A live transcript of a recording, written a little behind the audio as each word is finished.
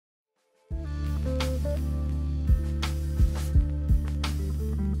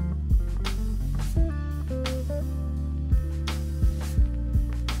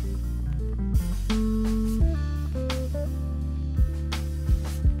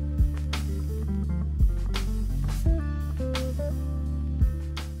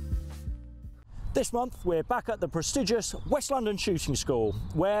This month we're back at the prestigious West London Shooting School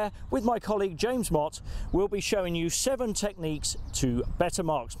where, with my colleague James Mott, we'll be showing you 7 techniques to better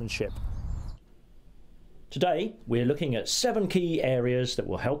marksmanship. Today we're looking at 7 key areas that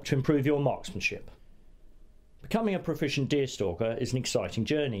will help to improve your marksmanship. Becoming a proficient deer stalker is an exciting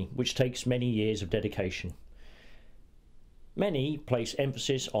journey which takes many years of dedication. Many place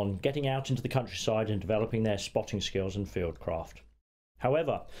emphasis on getting out into the countryside and developing their spotting skills and fieldcraft.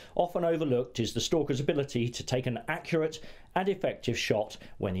 However, often overlooked is the stalker's ability to take an accurate and effective shot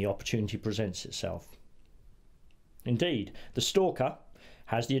when the opportunity presents itself. Indeed, the stalker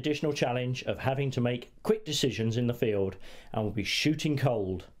has the additional challenge of having to make quick decisions in the field and will be shooting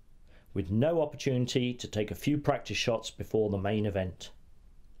cold, with no opportunity to take a few practice shots before the main event.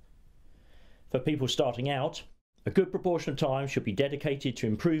 For people starting out, a good proportion of time should be dedicated to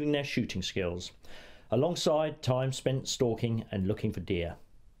improving their shooting skills, alongside time spent stalking and looking for deer.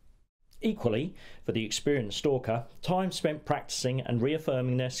 Equally, for the experienced stalker, time spent practicing and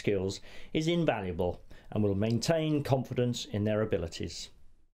reaffirming their skills is invaluable and will maintain confidence in their abilities.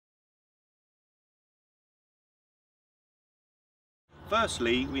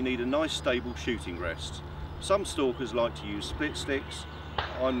 Firstly, we need a nice stable shooting rest. Some stalkers like to use split sticks.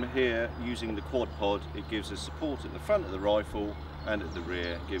 I'm here using the quad pod. It gives us support at the front of the rifle and at the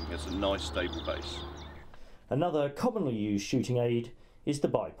rear, giving us a nice stable base. Another commonly used shooting aid is the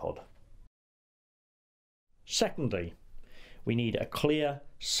bipod. Secondly, we need a clear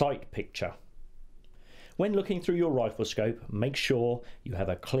sight picture. When looking through your rifle scope, make sure you have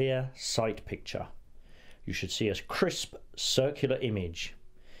a clear sight picture. You should see a crisp circular image.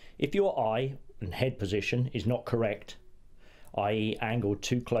 If your eye and head position is not correct, i.e. angled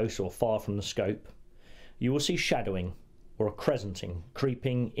too close or far from the scope, you will see shadowing or a crescenting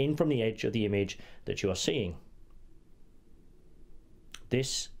creeping in from the edge of the image that you are seeing.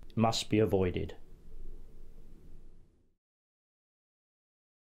 This must be avoided.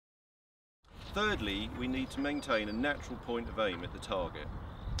 Thirdly, we need to maintain a natural point of aim at the target.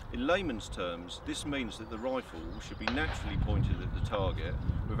 In layman's terms, this means that the rifle should be naturally pointed at the target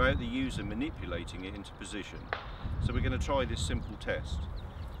without the user manipulating it into position. So we're going to try this simple test.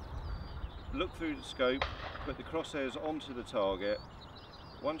 Look through the scope, put the crosshairs onto the target.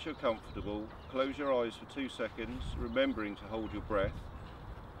 Once you're comfortable, close your eyes for 2 seconds, remembering to hold your breath.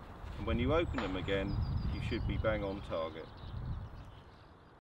 And when you open them again, you should be bang on target.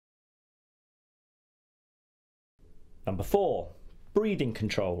 Number 4. Breathing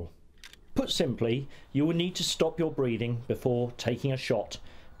control. Put simply, you will need to stop your breathing before taking a shot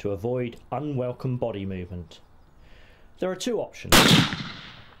to avoid unwelcome body movement. There are 2 options.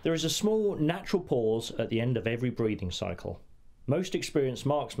 There is a small natural pause at the end of every breathing cycle. Most experienced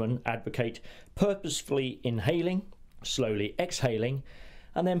marksmen advocate purposefully inhaling, slowly exhaling,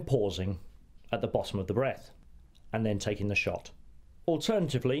 and then pausing at the bottom of the breath, and then taking the shot.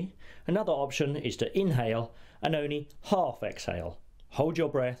 Alternatively, another option is to inhale and only half exhale. Hold your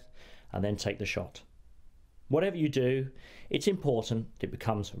breath and then take the shot. Whatever you do, it's important it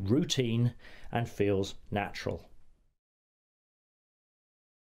becomes routine and feels natural.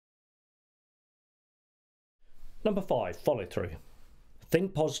 Number 5, follow through.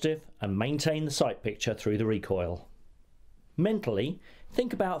 Think positive and maintain the sight picture through the recoil. Mentally,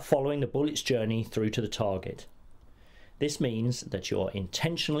 think about following the bullet's journey through to the target. This means that you're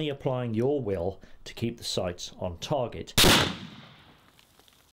intentionally applying your will to keep the sights on target.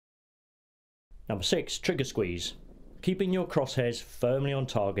 Number 6, trigger squeeze. Keeping your crosshairs firmly on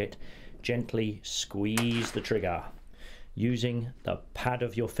target, gently squeeze the trigger, using the pad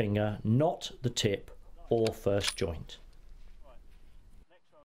of your finger, not the tip or first joint.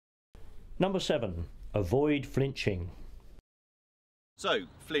 Number 7, avoid flinching. So,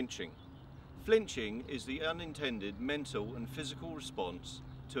 flinching. Flinching is the unintended mental and physical response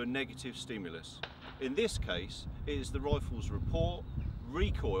to a negative stimulus. In this case, it is the rifle's report,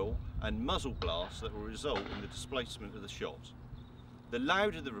 recoil and muzzle blast that will result in the displacement of the shot. The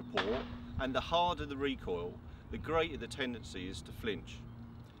louder the report and the harder the recoil, the greater the tendency is to flinch.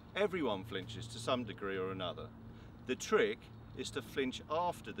 Everyone flinches to some degree or another. The trick is to flinch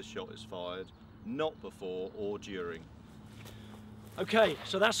after the shot is fired, not before or during. Okay,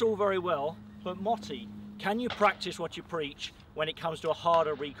 so that's all very well, but Motty, can you practice what you preach when it comes to a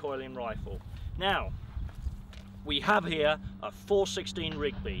harder recoiling rifle? Now, we have here a 416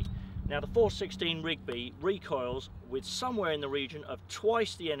 Rigby. Now the 416 Rigby recoils with somewhere in the region of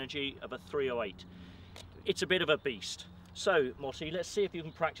twice the energy of a 308. It's a bit of a beast. So, Motty, let's see if you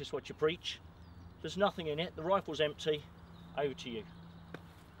can practice what you preach. There's nothing in it, the rifle's empty. Over to you.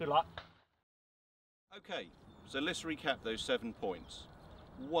 Good luck. Okay, so let's recap those 7 points.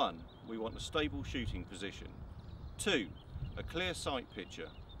 1. We want a stable shooting position. 2. A clear sight picture.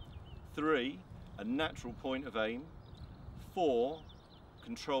 3. A natural point of aim. 4.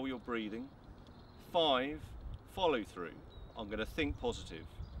 Control your breathing. 5. Follow through. I'm going to think positive.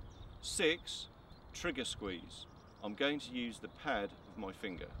 6. Trigger squeeze. I'm going to use the pad of my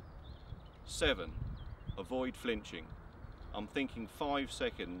finger. 7. Avoid flinching. I'm thinking 5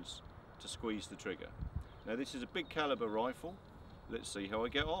 seconds to squeeze the trigger. Now this is a big caliber rifle. Let's see how I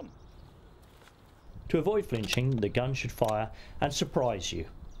get on. To avoid flinching, the gun should fire and surprise you.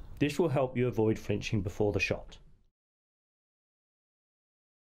 This will help you avoid flinching before the shot.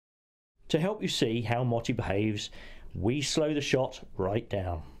 To help you see how Motti behaves, we slow the shot right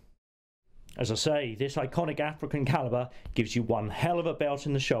down. As I say, this iconic African caliber gives you one hell of a belt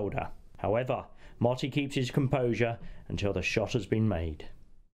in the shoulder. However, Motti keeps his composure until the shot has been made.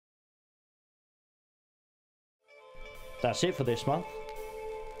 That's it for this month.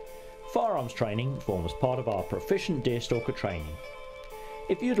 Firearms training forms part of our Proficient Deerstalker training.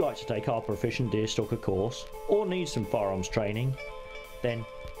 If you'd like to take our Proficient Deerstalker course or need some firearms training, then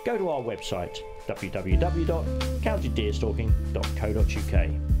go to our website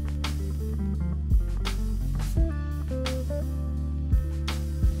www.countydeerstalking.co.uk.